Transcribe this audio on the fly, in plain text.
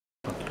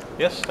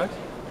Yes, start.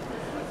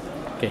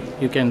 Okay,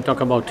 you can talk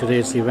about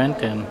today's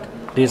event and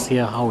this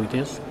year how it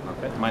is.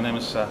 Okay, my name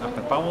is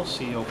AHMED PAUWELS,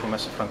 CEO for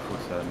Messe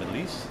Frankfurt Middle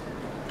East.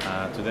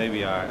 Today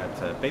we are at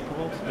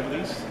Paperworld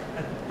Middle East,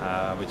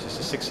 which is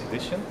the 6th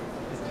edition.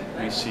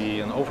 We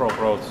see an overall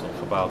growth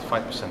of about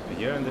 5% per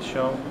year in the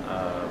show.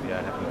 We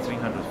are having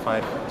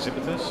 305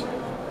 exhibitors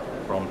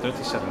from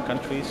 37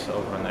 countries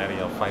over an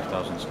area of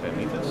 5,000 square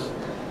meters.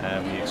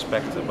 And we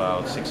expect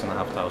about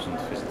 6,500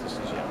 visitors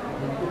this year.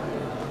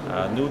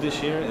 New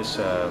this year is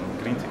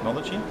green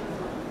technology,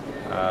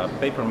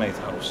 paper made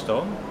out of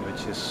stone,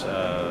 which is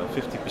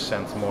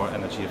 50% more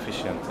energy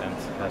efficient and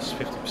has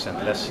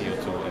 50% less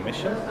CO2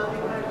 emission.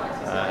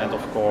 And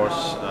of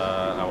course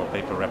our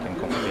paper wrapping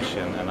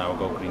competition and our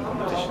Go Green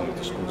competition with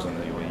the schools in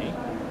the UAE.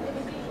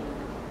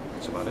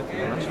 That's about it.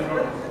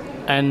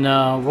 And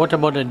what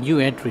about the new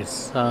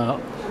entries? The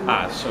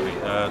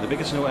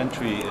biggest new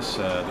entry is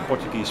the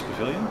Portuguese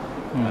pavilion.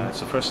 It's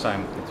the first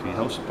time that we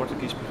host a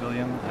Portuguese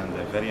pavilion and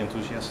they're very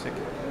enthusiastic.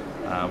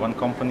 One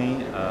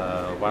company,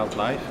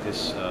 Wildlife,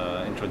 is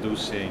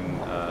introducing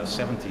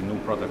 70 new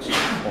products on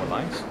 4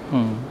 lines.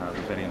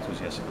 We're very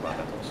enthusiastic about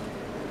that also.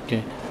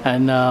 Okay,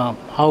 and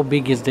how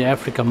big is the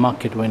African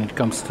market when it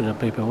comes to the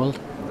paper world?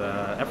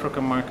 The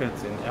African market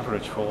in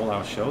average for all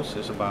our shows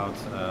is about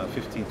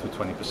 15 to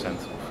 20%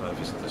 of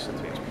visitors that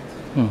we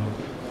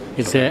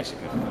expect.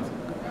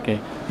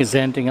 Is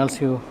there anything else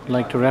you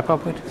like to wrap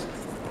up with?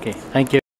 Okay, thank you.